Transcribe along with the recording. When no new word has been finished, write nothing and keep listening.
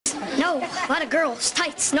No. A lot of girls.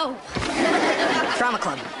 Tights. No. Drama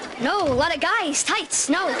club. No. A lot of guys. Tights.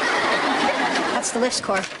 No. That's the list,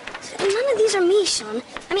 Cor. None of these are me, Sean.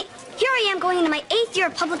 I mean, here I am going into my 8th year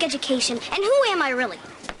of public education, and who am I really?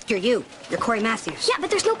 You're you. You're Corey Matthews. Yeah, but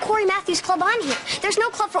there's no Corey Matthews Club on here. There's no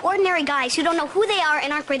club for ordinary guys who don't know who they are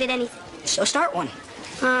and aren't great at anything. So start one.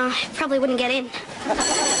 I probably wouldn't get in.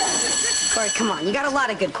 Corey, come on. You got a lot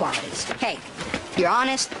of good qualities. Hey, you're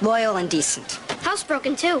honest, loyal, and decent.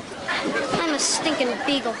 Housebroken, too. I'm a stinking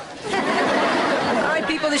beagle. All right,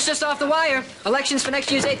 people, this is just off the wire. Elections for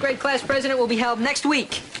next year's 8th grade class president will be held next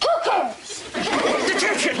week. Who cares?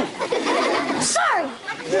 Detention! Sorry!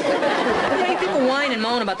 You people whine and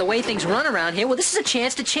moan about the way things run around here. Well, this is a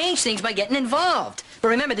chance to change things by getting involved. But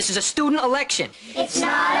remember, this is a student election. It's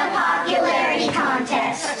not a popularity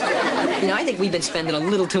contest. You know, I think we've been spending a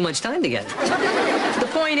little too much time together. The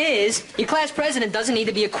point is, your class president doesn't need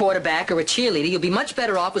to be a quarterback or a cheerleader. You'll be much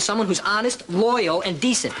better off with someone who's honest, loyal, and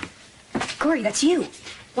decent. Corey, that's you.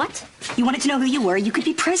 What? You wanted to know who you were. You could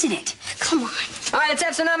be president. Come on. All right, let's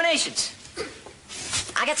have some nominations.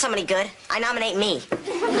 I got somebody good. I nominate me.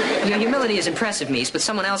 Your humility is impressive, Mies, but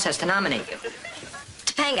someone else has to nominate you.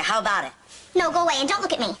 Topanga, how about it? No, go away and don't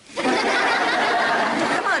look at me.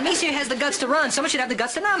 Come on, Mies here has the guts to run. Someone should have the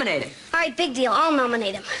guts to nominate him. All right, big deal. I'll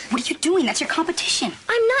nominate him. What are you doing? That's your competition.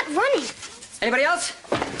 I'm not running. Anybody else?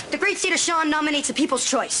 The great state of Sean nominates the people's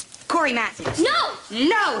choice. Corey Matthews. No!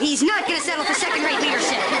 No, he's not going to settle for second-rate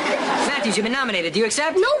leadership. Matthews, you've been nominated. Do you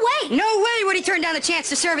accept? No way! No way would he turn down the chance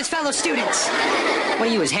to serve his fellow students. What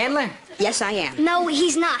are you, his handler? Yes, I am. No,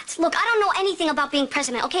 he's not. Look, I don't know anything about being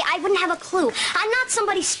president, okay? I wouldn't have a clue. I'm not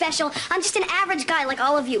somebody special. I'm just an average guy like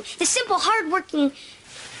all of you. The simple, hard-working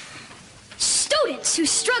students who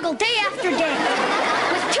struggle day after day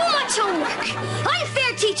with too much homework,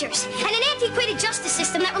 unfair teachers, and an antiquated justice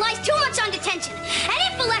system that relies too much on detention. And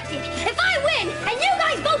if elected, if I win, and you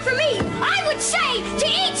guys vote for me, I would say to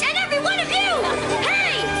each and every one of you,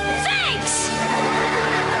 hey, thanks!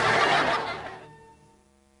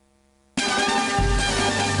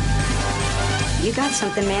 You got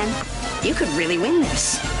something, man. You could really win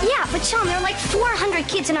this. Yeah, but Sean, there are like 400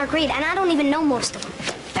 kids in our grade, and I don't even know most of them.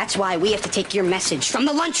 That's why we have to take your message from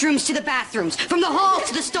the lunchrooms to the bathrooms, from the halls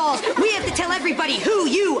to the stalls. We have to tell everybody who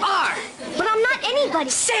you are. But I'm not anybody.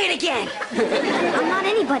 Say it again. I'm not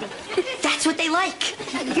anybody. That's what they like.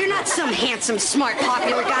 You're not some handsome, smart,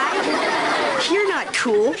 popular guy. You're not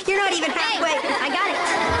cool. You're not even halfway. Hey, I got it.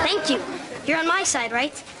 Thank you. You're on my side,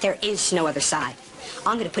 right? There is no other side.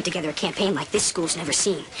 I'm going to put together a campaign like this school's never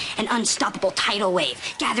seen. An unstoppable tidal wave,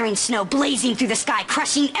 gathering snow, blazing through the sky,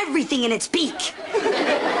 crushing everything in its beak.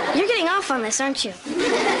 You're getting off on this, aren't you?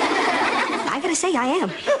 I gotta say, I am.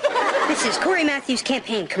 This is Corey Matthews'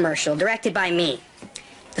 campaign commercial, directed by me.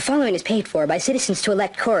 The following is paid for by citizens to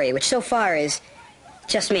elect Corey, which so far is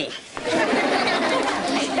just me.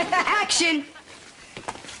 Action!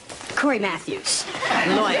 Corey Matthews.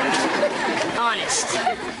 Loyal. Honest.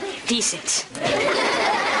 Decent.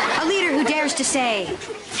 A leader who dares to say,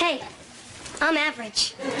 Hey, I'm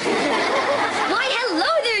average. Why, hello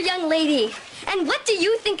there, young lady. And what do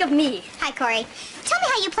you think of me? Hi, Corey. Tell me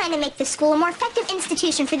how you plan to make this school a more effective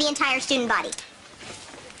institution for the entire student body.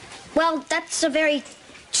 Well, that's a very...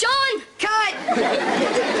 Sean! cut!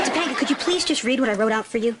 Topanga, could you please just read what I wrote out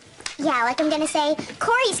for you? Yeah, like I'm gonna say,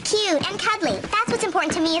 Corey's cute and cuddly. That's what's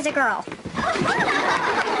important to me as a girl.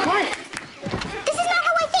 What? This is not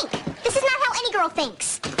how I think. This is not how any girl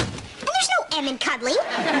thinks. And there's no M in cuddly.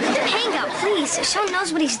 Topanga, please. Sean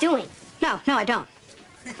knows what he's doing. No, I don't.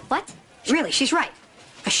 What? Really, she's right.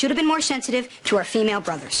 I should have been more sensitive to our female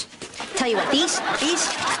brothers. Tell you what, these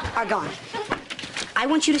are gone. I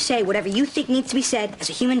want you to say whatever you think needs to be said as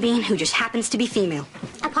a human being who just happens to be female.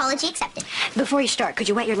 Apology accepted. Before you start, could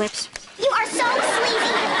you wet your lips? You are so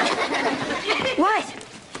sleazy. What?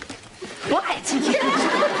 What?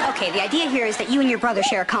 Okay, the idea here is that you and your brother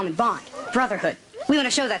share a common bond. Brotherhood. We want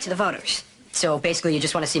to show that to the voters. So basically, you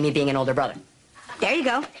just want to see me being an older brother. There you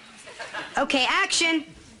go. Okay, action.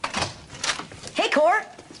 Hey, Cor.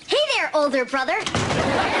 Hey there, older brother.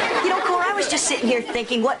 You know, Cor, I was just sitting here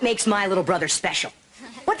thinking, what makes my little brother special?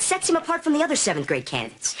 What sets him apart from the other 7th grade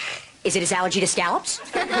candidates? Is it his allergy to scallops?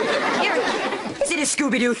 Is it his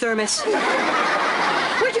Scooby-Doo thermos?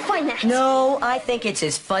 Where'd you find that? No, I think it's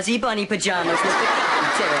his fuzzy bunny pajamas,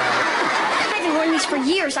 Mr. I've been wearing these for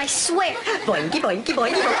years, I swear. Boinky, boinky,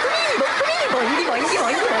 boinky, boinky, boinky, boinky,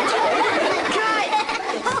 boinky. Cut!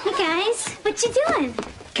 Hey, guys. What you doing?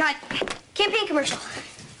 Cut. Campaign commercial.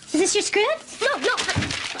 Is this your script? No.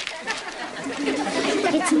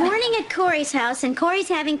 It's morning at Corey's house, and Corey's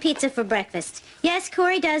having pizza for breakfast. Yes,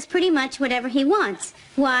 Corey does pretty much whatever he wants.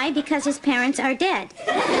 Why? Because his parents are dead.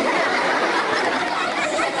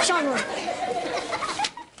 Sean,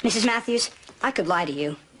 Mrs. Matthews, I could lie to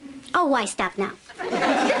you. Oh, why stop now?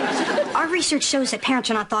 Our research shows that parents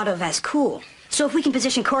are not thought of as cool. So if we can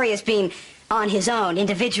position Corey as being on his own,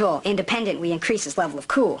 individual, independent, we increase his level of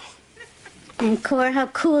cool. And Cor, how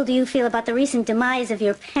cool do you feel about the recent demise of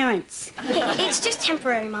your parents? it's just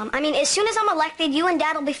temporary, Mom. I mean, as soon as I'm elected, you and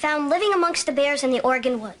Dad will be found living amongst the bears in the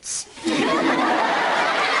Oregon woods. Okay.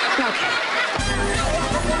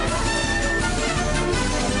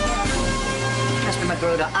 Mr.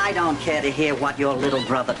 Magruder, I don't care to hear what your little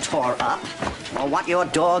brother tore up or what your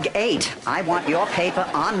dog ate. I want your paper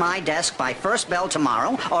on my desk by first bell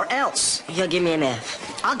tomorrow, or else. You'll give me an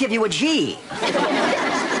F. I'll give you a G.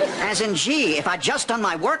 As in G, if I'd just done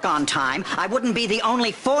my work on time, I wouldn't be the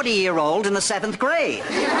only 40-year-old in the 7th grade.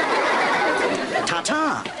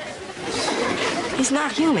 Ta-ta. He's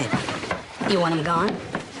not human. You want him gone?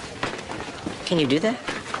 Can you do that?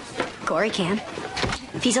 Corey can.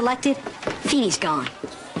 If he's elected, Feeney's gone.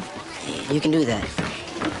 You can do that.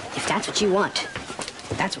 If that's what you want,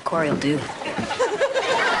 that's what Corey will do.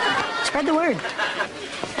 Spread the word.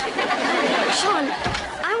 Sean,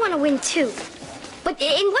 I want to win too. But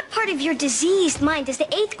in what part of your diseased mind does the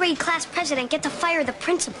 8th grade class president get to fire the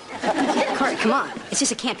principal? Corey, come on. It's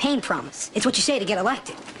just a campaign promise. It's what you say to get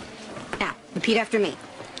elected. Now, repeat after me.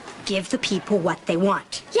 Give the people what they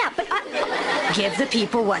want. Yeah, but Give the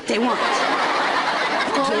people what they want.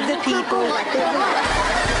 Give the people what they want.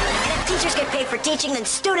 And if teachers get paid for teaching, then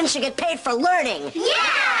students should get paid for learning.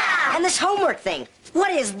 Yeah! And this homework thing, what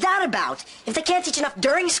is that about? If they can't teach enough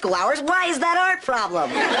during school hours, why is that our problem?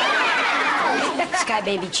 This guy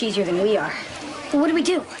may be cheesier than we are. What do we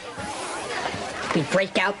do? We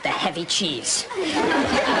break out the heavy cheese.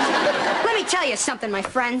 Let me tell you something, my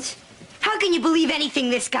friends. How can you believe anything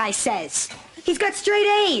this guy says? He's got straight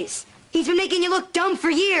A's. He's been making you look dumb for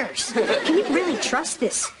years. Can you really trust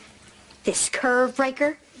this curve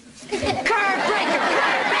breaker? Curve breaker!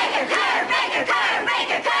 Curve breaker! Curve breaker! Curve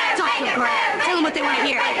breaker! Curve breaker! Tell them what they want to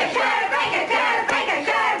hear.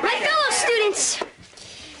 My fellow students,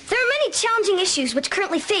 there are many challenging issues which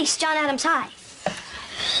currently face John Adams High.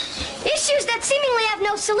 Issues that seemingly have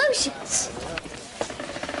no solutions.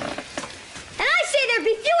 And I say there'd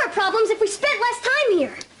be fewer problems if we spent less time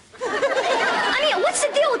here. I mean, what's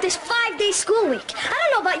the deal with this 5-day school week? I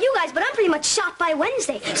don't know about you guys, but I'm pretty much shot by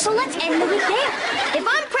Wednesday. So let's end the week there. If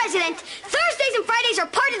I'm president, Thursdays and Fridays are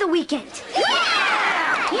part of the weekend.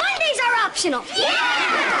 Yeah! Mondays are optional. Yeah!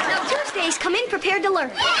 Now Tuesdays come in prepared to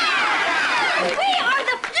learn. Yeah! We are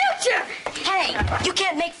the future! Hey, you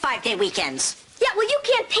can't make 5-day weekends. Yeah, well, you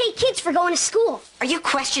can't pay kids for going to school. Are you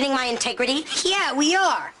questioning my integrity? Yeah, we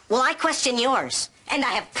are. Well, I question yours. And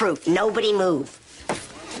I have proof. Nobody move.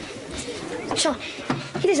 Sean,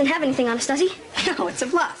 he doesn't have anything on us, does he? No, it's a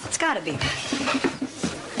bluff. It's gotta be.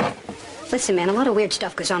 Listen, man, a lot of weird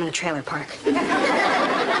stuff goes on in the trailer park.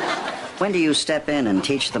 When do you step in and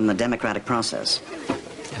teach them the democratic process?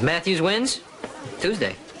 If Matthews wins,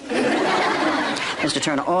 Tuesday. Mr.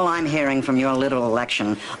 Turner, all I'm hearing from your little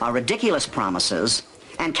election are ridiculous promises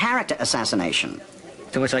and character assassination.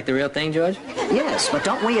 Too much like the real thing, George? Yes, but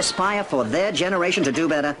don't we aspire for their generation to do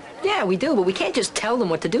better? Yeah, we do, but we can't just tell them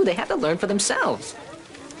what to do. They have to learn for themselves.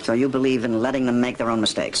 So you believe in letting them make their own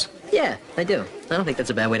mistakes? Yeah, I do. I don't think that's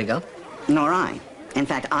a bad way to go. Nor I. In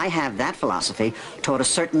fact, I have that philosophy toward a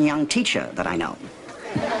certain young teacher that I know.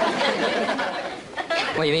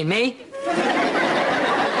 What, you mean me?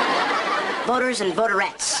 Voters and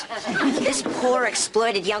voterettes. This poor,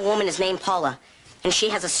 exploited young woman is named Paula, and she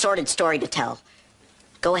has a sordid story to tell.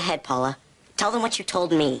 Go ahead, Paula. Tell them what you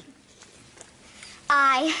told me.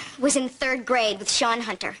 I was in 3rd grade with Sean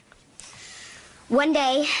Hunter. One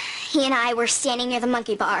day, he and I were standing near the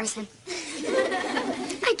monkey bars, and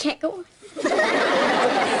I can't go on.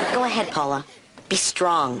 Go ahead, Paula. Be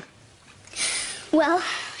strong. Well,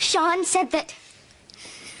 Sean said that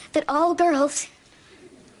all girls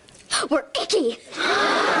were icky.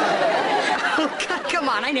 Oh, come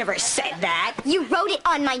on, I never said that. You wrote it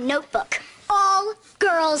on my notebook. All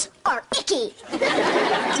girls are icky.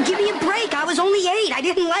 Give me a break. I was only 8. I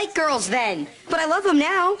didn't like girls then. But I love them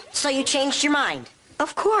now. So you changed your mind?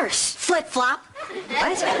 Of course. Flip-flop?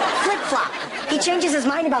 What? Flip-flop. He changes his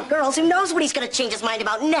mind about girls. Who knows what he's going to change his mind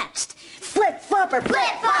about next? Flip-flopper,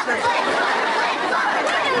 flip-flopper, flip-flopper.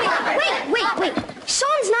 Wait.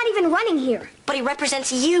 Sean's not even running here. But he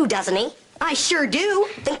represents you, doesn't he? I sure do.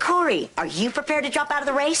 Then, Corey, are you prepared to drop out of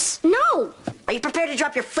the race? No. Are you prepared to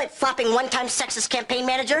drop your flip-flopping, one-time sexist campaign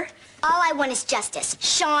manager? All I want is justice.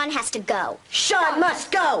 Sean has to go. Sean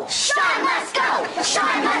must go! Sean must go!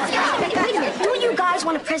 Sean must go! Wait a minute. Don't you guys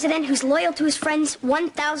want a president who's loyal to his friends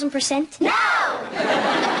 1,000%? No!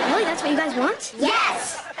 Really? That's what you guys want?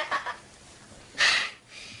 Yes!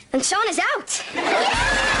 Then Sean is out.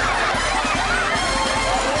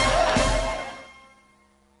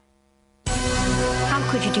 How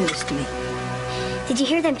could you do this to me? Did you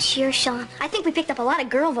hear them cheer, Sean? I think we picked up a lot of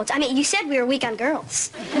girl votes. I mean, you said we were weak on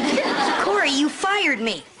girls. Corey, you fired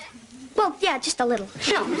me. Well, yeah, just a little.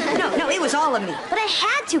 No, it was all of me. But I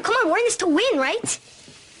had to. Come on, we're in this to win, right?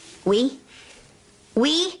 We?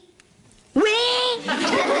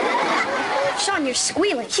 Sean, you're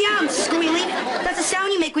squealing. Yeah, I'm squealing. That's the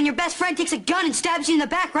sound you make when your best friend takes a gun and stabs you in the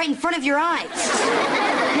back right in front of your eyes.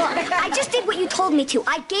 Look, I just did what you told me to.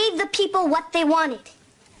 I gave the people what they wanted.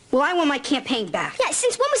 Well, I want my campaign back. Yeah,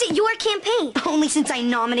 since when was it your campaign? Only since I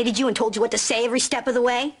nominated you and told you what to say every step of the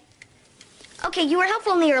way. Okay, you were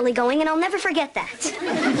helpful in the early going, and I'll never forget that.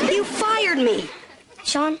 You fired me.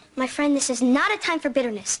 Sean, my friend, this is not a time for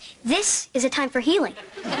bitterness. This is a time for healing.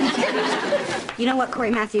 You know what,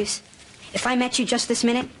 Corey Matthews? If I met you just this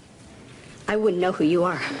minute, I wouldn't know who you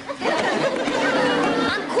are.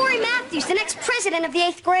 I'm Corey Matthews, the next president of the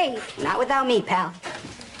 8th grade. Not without me, pal.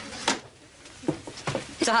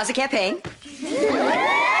 So how's the campaign?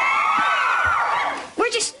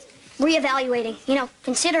 We're just reevaluating,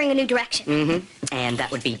 considering a new direction. Mm-hmm. And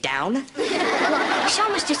that would be down? Look,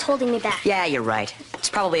 Sean was just holding me back. Yeah, you're right. It's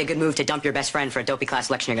probably a good move to dump your best friend for a dopey class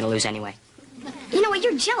election you're gonna lose anyway. You know what?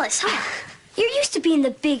 You're jealous, huh? You're used to being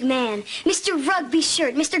the big man. Mr. Rugby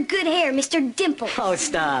shirt, Mr. Good hair, Mr. Dimple. Oh,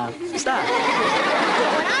 stop. Stop.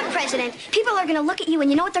 When I'm president, people are gonna look at you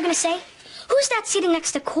and you know what they're gonna say? Who's that sitting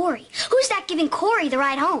next to Corey? Who's that giving Corey the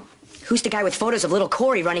ride home? Who's the guy with photos of little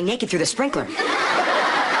Corey running naked through the sprinkler?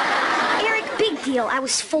 Eric, big deal. I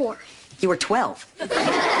was 4. You were 12.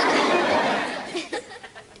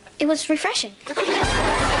 It was refreshing.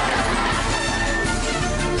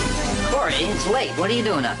 Corey, it's late. What are you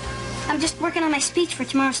doing up? I'm just working on my speech for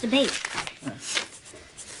tomorrow's debate.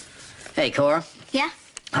 Hey, Cora. Yeah?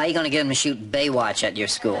 How are you going to get him to shoot Baywatch at your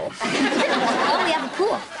school? Oh, we have a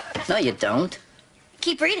pool. No, you don't.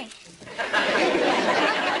 Keep reading.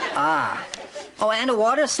 Ah. Oh, and a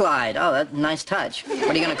water slide. Oh, that's a nice touch.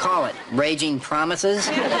 What are you going to call it? Raging Promises?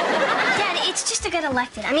 Dad, it's just to get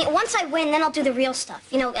elected. I mean, once I win, then I'll do the real stuff.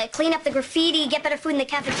 Clean up the graffiti, get better food in the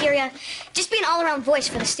cafeteria. Just be an all-around voice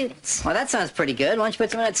for the students. Well, that sounds pretty good. Why don't you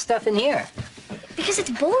put some of that stuff in here? Because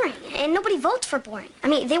it's boring, and nobody votes for boring. I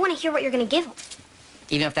mean, they want to hear what you're going to give them.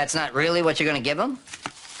 Even if that's not really what you're going to give them?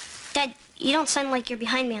 Dad, you don't sound like you're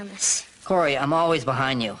behind me on this. Corey, I'm always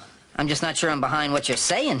behind you. I'm just not sure I'm behind what you're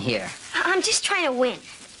saying here. I'm just trying to win,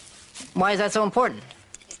 Why is that so important?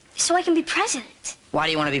 so I can be president. Why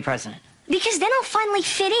do you want to be president? Because then I'll finally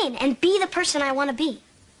fit in and be the person I want to be.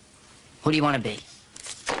 Who do you want to be?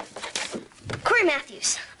 Corey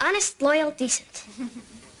Matthews. Honest, loyal, decent.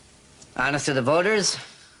 Honest to the voters,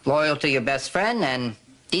 loyal to your best friend, and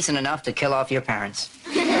decent enough to kill off your parents.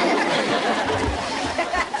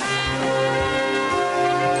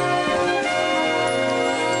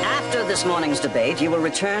 After this morning's debate, you will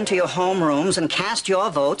return to your homerooms and cast your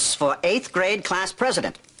votes for 8th grade class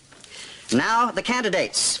president. Now, the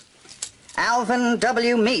candidates. Alvin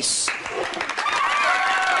W. Meese.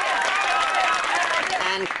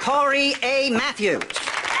 And Corey A. Matthews.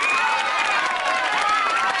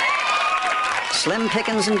 Slim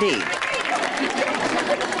pickings indeed.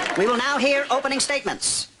 We will now hear opening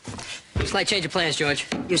statements. Slight change of plans, George.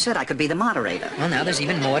 You said I could be the moderator. Well, now there's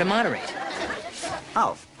even more to moderate.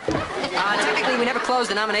 Oh. Technically, we never closed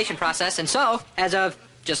the nomination process, and so, as of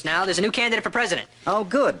just now, there's a new candidate for president. Oh,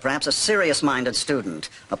 good. Perhaps a serious-minded student,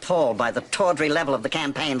 appalled by the tawdry level of the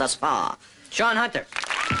campaign thus far. Sean Hunter.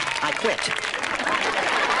 I quit.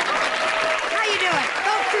 How you doing?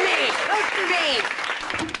 Vote for me! Vote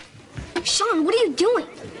for me! Sean, what are you doing?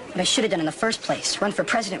 What I should have done in the first place, run for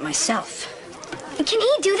president myself. Can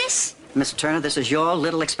he do this? Mr. Turner, this is your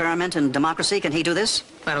little experiment in democracy. Can he do this?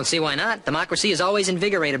 I don't see why not. Democracy is always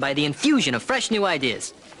invigorated by the infusion of fresh new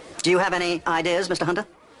ideas. Do you have any ideas, Mr. Hunter?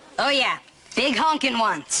 Oh, yeah. Big honkin'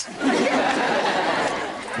 ones.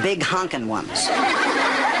 Big honkin' ones.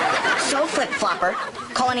 So, flip-flopper,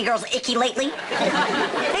 call any girls icky lately?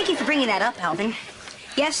 Thank you for bringing that up, Alvin.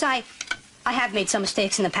 Yes, I have made some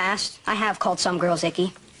mistakes in the past. I have called some girls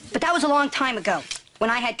icky. But that was a long time ago, when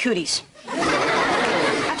I had cooties.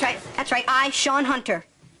 That's right. I, Sean Hunter,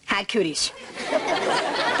 had cooties.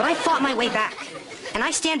 But I fought my way back. And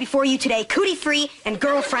I stand before you today cootie-free and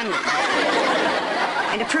girl-friendly.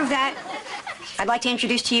 And to prove that, I'd like to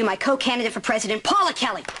introduce to you my co-candidate for president, Paula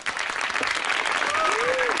Kelly.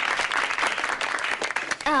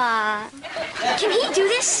 Can he do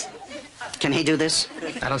this? Can he do this?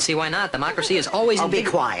 I don't see why not. Democracy is always Oh, in be big...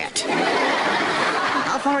 quiet.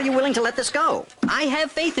 How far are you willing to let this go? I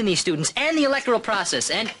have faith in these students and the electoral process,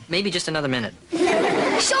 and maybe just another minute.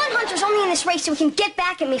 Sean Hunter's only in this race so he can get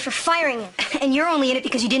back at me for firing him. And you're only in it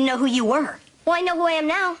because you didn't know who you were. Well, I know who I am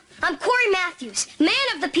now. I'm Corey Matthews, man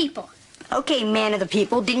of the people. Okay, man of the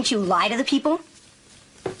people, didn't you lie to the people?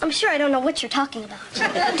 I'm sure I don't know what you're talking about.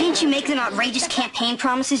 Didn't you make them outrageous campaign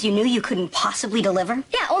promises you knew you couldn't possibly deliver?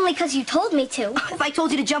 Yeah, only because you told me to. If I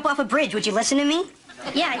told you to jump off a bridge, would you listen to me?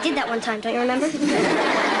 Yeah, I did that one time, don't you remember?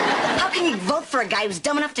 How can you vote for a guy who's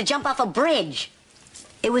dumb enough to jump off a bridge?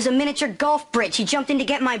 It was a miniature golf bridge. He jumped in to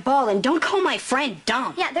get my ball, and don't call my friend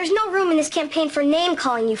dumb. Yeah, there's no room in this campaign for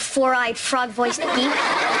name-calling, you four-eyed, frog-voiced geek.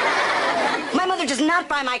 My mother does not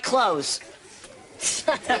buy my clothes.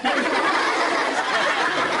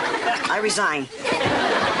 I resign.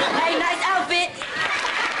 Hey, nice outfit.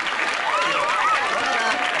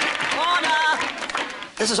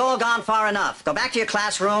 This has all gone far enough. Go back to your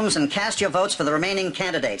classrooms and cast your votes for the remaining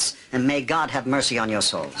candidates. And may God have mercy on your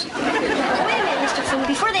souls. Wait a minute, Mr. Foon.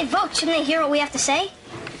 Before they vote, shouldn't they hear what we have to say?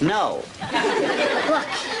 No. Look,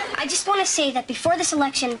 I just want to say that before this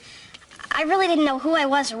election, I really didn't know who I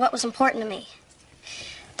was or what was important to me.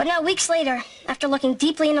 But now, weeks later, after looking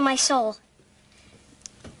deeply into my soul,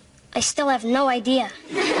 I still have no idea.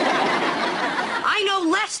 I know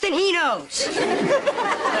less than he knows.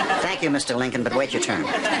 Thank you, Mr. Lincoln, but wait your turn.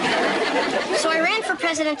 So I ran for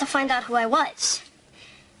president to find out who I was.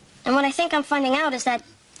 And what I think I'm finding out is that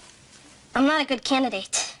I'm not a good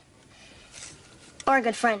candidate. Or a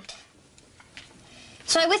good friend.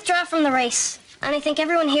 So I withdraw from the race, and I think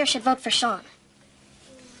everyone here should vote for Sean.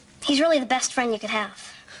 He's really the best friend you could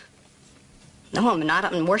have. No, I'm not.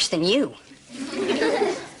 I'm worse than you.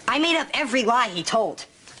 I made up every lie he told.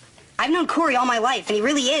 I've known Corey all my life, and he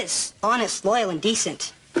really is honest, loyal, and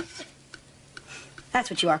decent. That's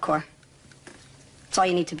what you are, Cor. That's all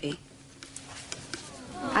you need to be.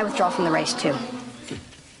 I withdraw from the race, too.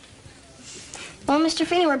 Well, Mr.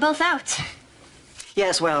 Feeney, we're both out.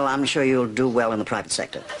 Yes, well, I'm sure you'll do well in the private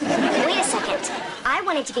sector. Wait a second. I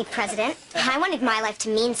wanted to be president. I wanted my life to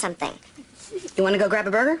mean something. You want to go grab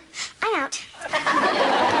a burger? I'm out.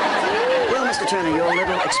 Well, Mr. Turner, your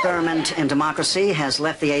little experiment in democracy has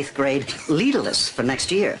left the 8th grade leaderless for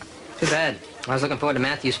next year. Too bad. I was looking forward to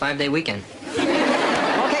Matthew's 5-day weekend.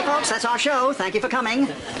 Okay, folks, that's our show. Thank you for coming.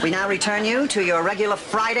 We now return you to your regular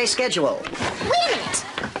Friday schedule. Wait a minute.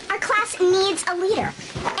 Our class needs a leader.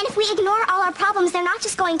 And if we ignore all our problems, they're not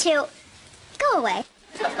just going to go away.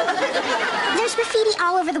 There's graffiti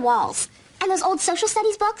all over the walls. And those old social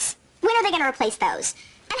studies books? When are they going to replace those?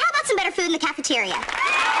 And how about some better food in the cafeteria? And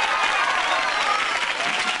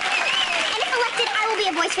if elected, I will be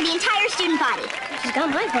a voice for the entire student body. She's got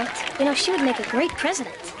my vote. You know, she would make a great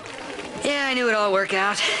president. Yeah, I knew it'd all work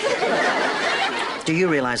out. Do you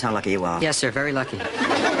realize how lucky you are? Yes, sir, very lucky.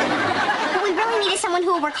 What we really need is someone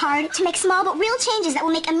who will work hard to make small but real changes that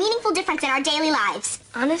will make a meaningful difference in our daily lives.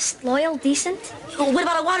 Honest, loyal, decent. Oh, what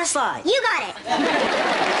about a water slide? You got it.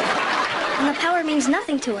 And the power means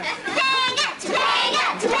nothing to her. Dang it! Dang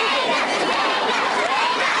it! Dang it!